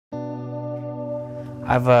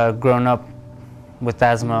I've grown up with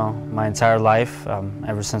asthma my entire life,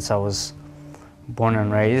 ever since I was born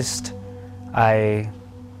and raised. I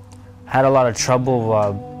had a lot of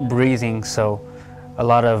trouble breathing, so a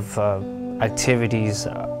lot of activities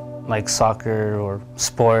like soccer or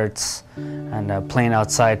sports and playing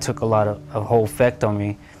outside took a whole effect on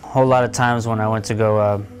me. A whole lot of times when I went to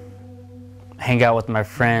go hang out with my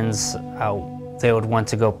friends, they would want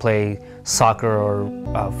to go play soccer or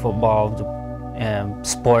football,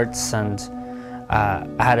 sports, and I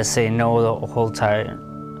had to say no the whole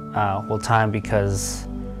time because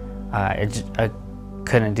I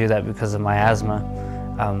couldn't do that because of my asthma,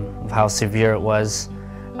 of how severe it was.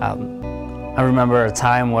 I remember a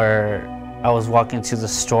time where I was walking to the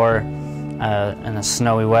store in a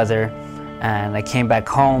snowy weather, and I came back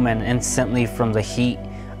home, and instantly from the heat,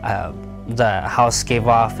 the house gave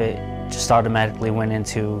off. It just automatically went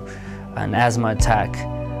into an asthma attack.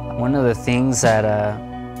 One of the things that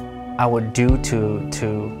I would do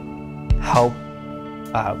to help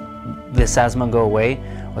this asthma go away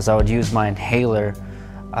was I would use my inhaler,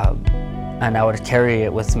 and I would carry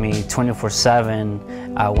it with me 24/7.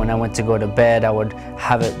 When I went to go to bed, I would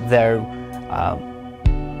have it there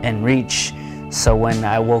in reach, so when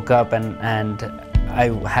I woke up and I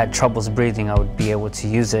had troubles breathing, I would be able to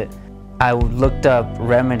use it. I looked up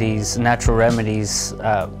remedies, natural remedies,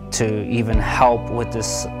 to even help with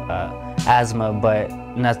this asthma, but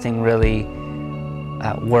nothing really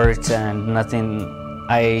worked, and nothing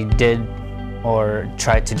I did or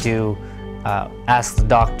tried to do, ask the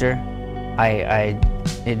doctor,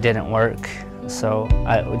 it didn't work. So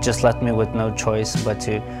it just left me with no choice but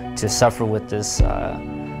to suffer with this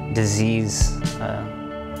disease.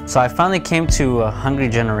 So I finally came to a Hungry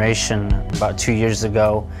Generation about 2 years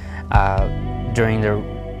ago during the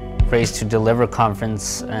Raised to Deliver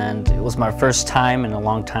conference, and it was my first time in a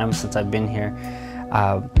long time since I've been here.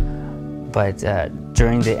 But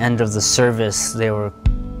during the end of the service, they were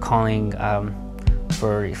calling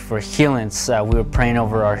for healings. We were praying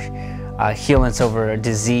over our healings over a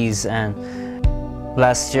disease, and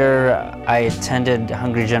last year I attended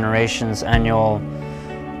Hungry Generation's annual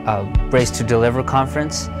Raised to Deliver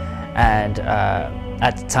conference, and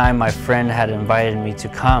at the time my friend had invited me to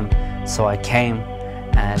come, so I came,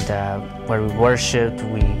 and where we worshiped,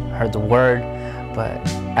 we heard the word, but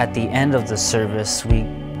at the end of the service we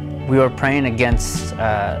were praying against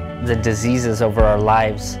the diseases over our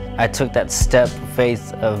lives. I took that step of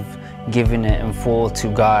faith of giving it in full to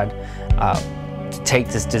God, to take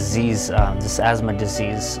this disease, this asthma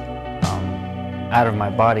disease, out of my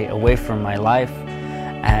body, away from my life.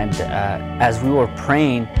 And as we were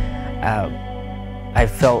praying, I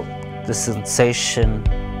felt the sensation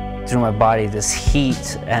through my body, this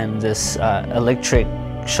heat and this electric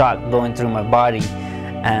shock going through my body,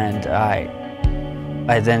 and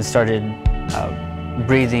I then started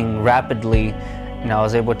breathing rapidly. I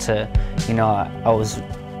was able to, I was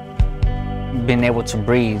being able to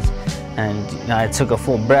breathe, and I took a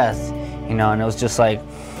full breath, and it was just like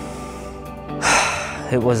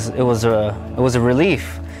it was a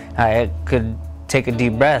relief. I could take a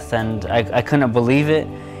deep breath, and I couldn't believe it.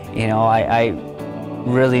 I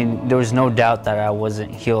really, there was no doubt that I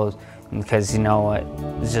wasn't healed, because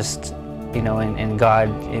it's just, in God,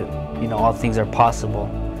 all things are possible.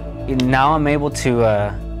 Now I'm able to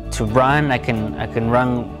run. I can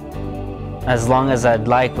run as long as I'd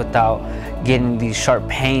like without getting these sharp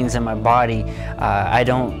pains in my body. I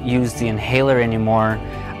don't use the inhaler anymore.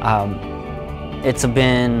 It's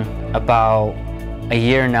been about a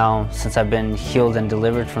year now since I've been healed and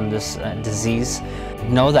delivered from this disease.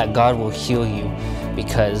 Know that God will heal you,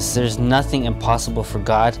 because there's nothing impossible for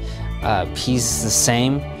God. He's the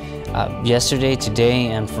same yesterday, today,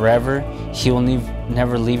 and forever. He will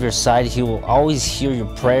never leave your side. He will always hear your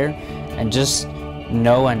prayer, and just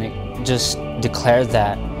know and just declare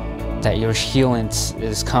that your healing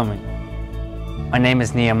is coming. My name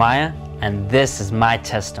is Nehemiah, and this is my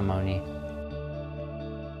testimony.